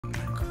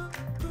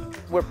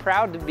We're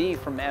proud to be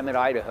from Emmett,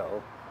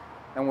 Idaho,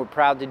 and we're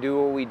proud to do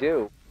what we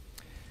do.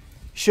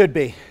 Should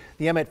be.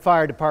 The Emmett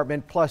Fire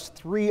Department plus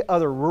 3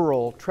 other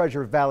rural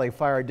Treasure Valley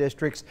fire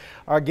districts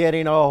are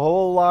getting a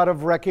whole lot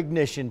of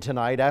recognition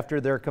tonight after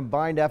their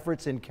combined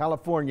efforts in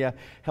California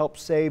helped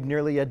save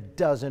nearly a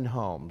dozen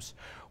homes.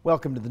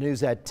 Welcome to the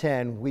news at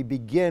 10. We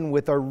begin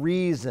with a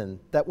reason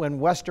that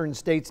when western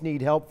states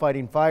need help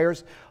fighting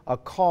fires, a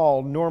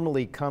call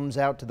normally comes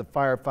out to the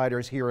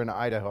firefighters here in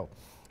Idaho.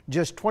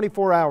 Just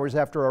 24 hours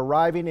after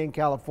arriving in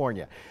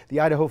California, the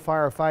Idaho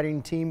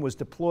firefighting team was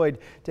deployed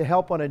to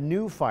help on a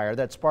new fire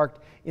that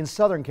sparked in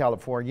Southern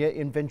California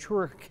in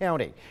Ventura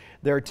County.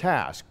 Their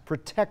task,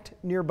 protect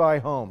nearby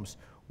homes,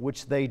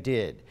 which they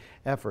did.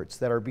 Efforts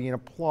that are being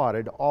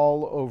applauded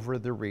all over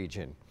the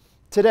region.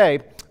 Today,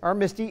 our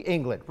Misty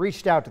England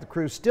reached out to the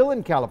crew still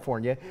in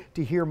California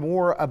to hear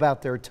more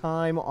about their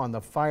time on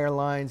the fire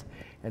lines.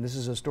 And this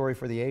is a story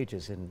for the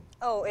ages.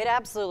 Oh, it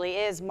absolutely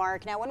is,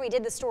 Mark. Now, when we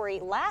did the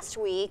story last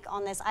week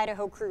on this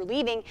Idaho crew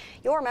leaving,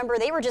 you'll remember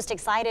they were just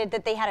excited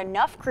that they had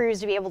enough crews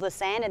to be able to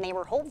send, and they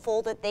were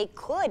hopeful that they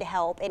could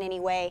help in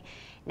any way.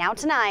 Now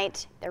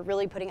tonight, they're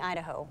really putting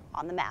Idaho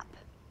on the map.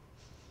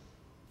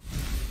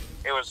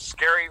 It was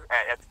scary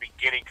at the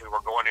beginning because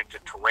we're going into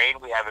terrain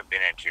we haven't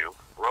been into,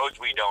 roads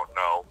we don't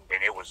know,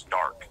 and it was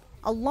dark.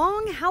 A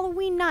long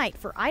Halloween night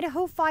for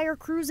Idaho fire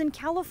crews in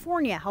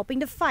California helping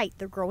to fight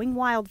the growing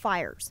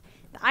wildfires.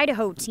 The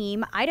Idaho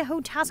team,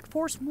 Idaho Task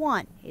Force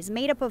 1, is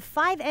made up of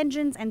 5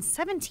 engines and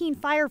 17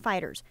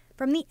 firefighters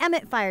from the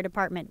Emmett Fire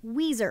Department,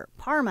 Weiser,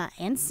 Parma,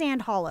 and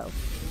Sand Hollow.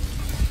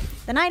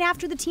 The night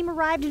after the team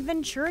arrived in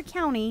Ventura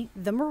County,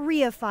 the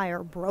Maria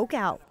fire broke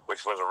out.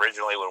 Which was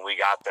originally, when we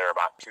got there,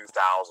 about 2,000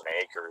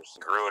 acres.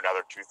 Grew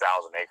another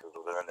 2,000 acres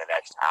within the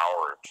next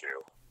hour or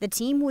two. The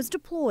team was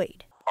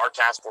deployed. Our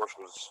task force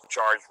was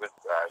charged with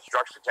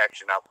structure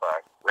protection up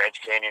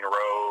Ranch Canyon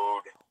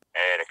Road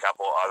and a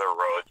couple other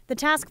roads. The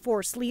task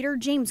force leader,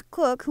 James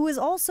Cook, who is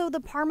also the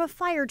Parma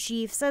fire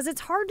chief, says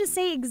it's hard to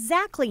say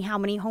exactly how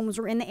many homes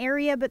were in the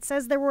area, but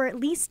says there were at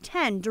least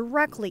 10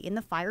 directly in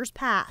the fire's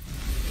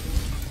path.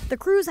 The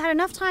crews had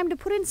enough time to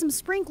put in some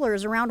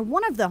sprinklers around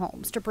one of the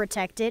homes to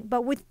protect it,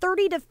 but with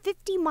 30 to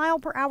 50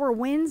 mile-per-hour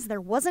winds, there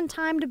wasn't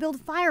time to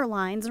build fire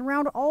lines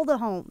around all the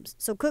homes.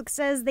 So Cook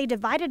says they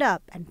divided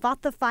up and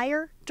fought the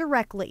fire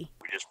directly.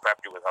 We just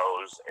prepped it with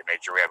hose and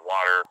made sure we had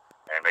water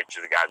and made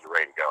sure the guys were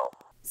ready to go.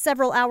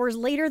 Several hours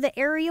later, the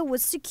area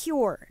was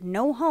secure.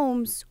 No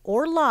homes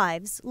or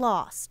lives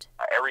lost.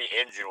 Every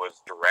engine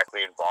was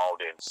directly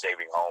involved in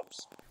saving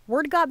homes.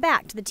 Word got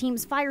back to the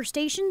team's fire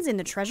stations in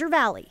the Treasure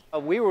Valley.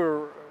 We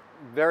were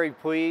very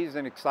pleased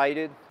and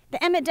excited.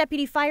 The Emmett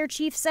deputy fire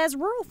chief says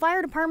rural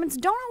fire departments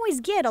don't always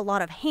get a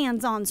lot of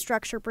hands-on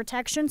structure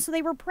protection, so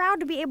they were proud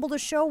to be able to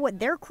show what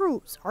their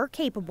crews are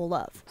capable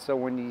of. So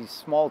when these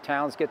small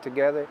towns get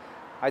together,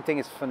 I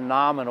think it's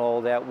phenomenal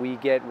that we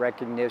get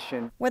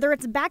recognition. Whether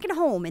it's back at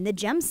home in the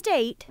Gem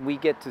State, we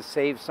get to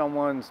save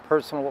someone's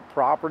personal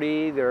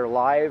property, their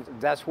lives.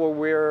 That's what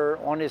we're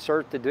on this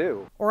earth to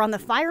do. Or on the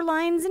fire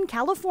lines in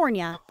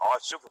California. Oh, I'm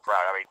super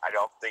proud. I mean, I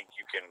don't think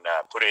you can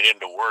put it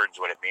into words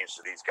what it means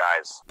to these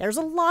guys. There's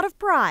a lot of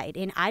pride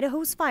in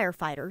Idaho's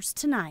firefighters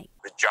tonight.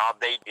 The job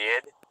they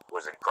did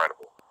was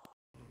incredible.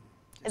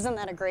 Isn't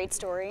that a great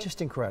story?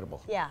 Just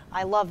incredible. Yeah,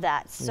 I love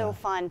that. So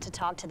fun to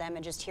talk to them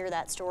and just hear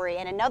that story.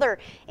 And another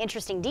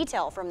interesting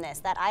detail from this,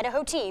 that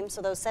Idaho team,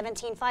 so those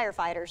 17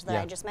 firefighters that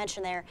I just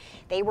mentioned there,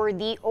 they were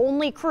the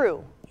only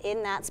crew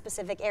in that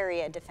specific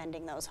area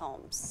defending those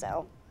homes.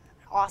 So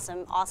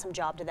awesome, awesome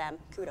job to them.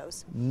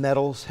 Kudos.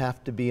 Medals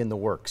have to be in the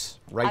works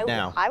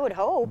now. I would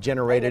hope.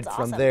 Generated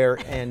from there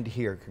and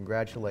here.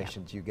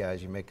 Congratulations, you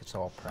guys. You make us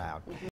all proud.